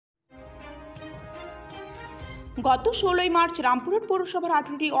গত 16 মার্চ রামপুরহাট পৌরসভার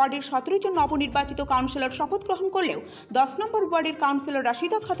 18টি ওয়ার্ডের 17 জন নবনির্বাচিত কাউন্সিলর শপথ গ্রহণ করলেও 10 নম্বর ওয়ার্ডের কাউন্সিলর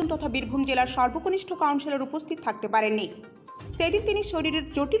রাশিদা খাতুন তথা বীরভূম জেলার সর্বকনিষ্ঠ কাউন্সিলর উপস্থিত থাকতে পারেননি। সেদিন তিনি শরীরের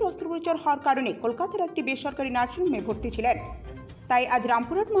জটিল অস্ত্রোপচার হওয়ার কারণে কলকাতার একটি বেসরকারি নার্সিংহোমে ভর্তি ছিলেন। তাই আজ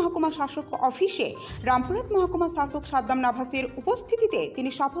রামপুরহাট মহকুমা শাসক অফিসে রামপুরহাট মহকুমা শাসক সাদ্দাম নাভাসের উপস্থিতিতে তিনি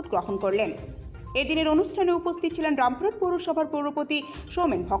শপথ গ্রহণ করলেন। এদিনের অনুষ্ঠানে উপস্থিত ছিলেন রামপুরহাট পৌরসভার পৌরপতি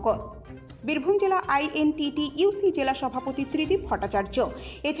সৌমেন ভকত, বীরভূম জেলা INTTUC জেলা সভাপতি ত্রিদীপ ভট্টাচার্য।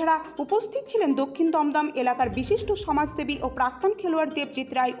 এছাড়া উপস্থিত ছিলেন দক্ষিণ দমদম এলাকার বিশিষ্ট সমাজসেবী ও প্রাক্তন খেলোয়াড় দেবজিৎ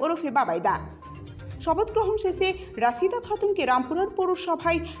রায় ওরফে বাবাইদা। শপথ গ্রহণ শেষে রাশিদা খাতুনকে রামপুরহাট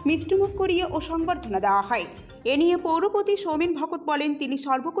পৌরসভায় মিষ্টিমুখ করিয়ে ও সংবর্ধনা দেওয়া হয়। এ নিয়ে পৌরপতি সৌমেন ভকত বলেন, তিনি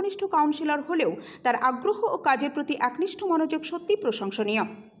সর্বকনিষ্ঠ কাউন্সিলর হলেও তার আগ্রহ ও কাজের প্রতি একনিষ্ঠ মনোযোগ সত্যি প্রশংসনীয়।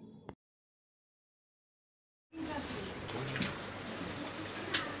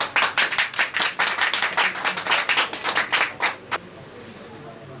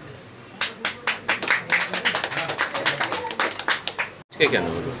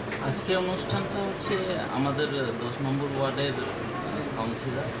 আজকে অনুষ্ঠানটা হচ্ছে আমাদের 10 নম্বর ওয়ার্ডের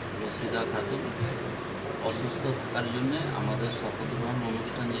কাউন্সিলর রাশিদা খাতুন অসুস্থ থাকার জন্য আমাদের শপথ গ্রহণ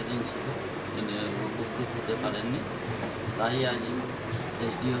অনুষ্ঠান যেদিন ছিল তিনি উপস্থিত হতে পারেননি, তাই আজ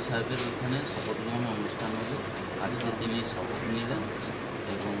SDO সাহেবের ওখানে শপথ গ্রহণ অনুষ্ঠান হলো। আজকে তিনি শপথ নিলেন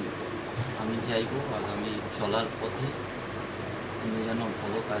এবং আমি চাইব আগামী চলার পথে তিনি যেন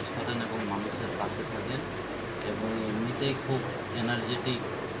ভালো কাজ করেন এবং মানুষের পাশে থাকেন এবং এমনিতেই খুব এনার্জেটিক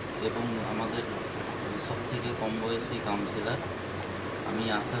এবং আমাদের সবথেকে কম বয়সী কাউন্সিলর। আমি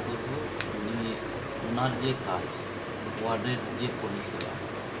আশা করব উনি ওনার যে কাজ ওয়ার্ডের যে পরিষেবা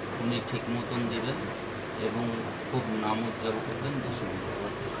উনি ঠিক মতন দিবেন এবং খুব নাম উজ্জ্বল করবেন।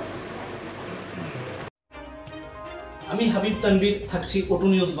 আমি হাবিব তানভীর, থাকছি ওটু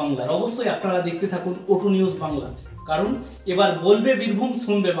নিউজ বাংলায়। অবশ্যই আপনারা দেখতে থাকুন ওটু নিউজ বাংলা, কারণ এবার বলবে বীরভূম,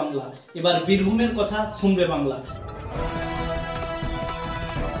 শুনবে বাংলা। এবার বীরভূমের কথা শুনবে বাংলা।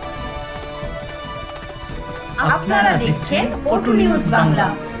 আপনারা দেখছেন ওটু নিউজ বাংলা,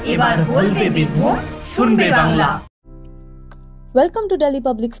 এবার বলবে বীরভূম, শুনবে Bangla. Welcome to Delhi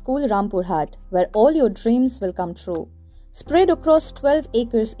Public School, Rampurhat, where all your dreams will come true. Spread across 12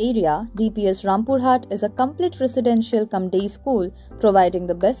 acres area, DPS Rampurhat is a complete residential cum day school providing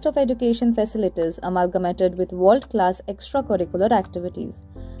the best of education facilities amalgamated with world-class extracurricular activities.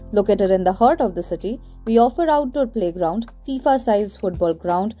 Located in the heart of the city, we offer outdoor playground, FIFA-sized football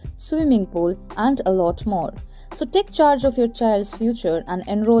ground, swimming pool, and a lot more. So take charge of your child's future and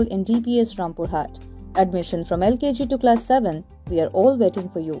enroll in DPS Rampurhat. Admission from LKG to class 7, we are all waiting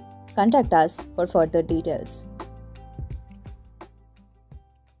for you. Contact us for further details.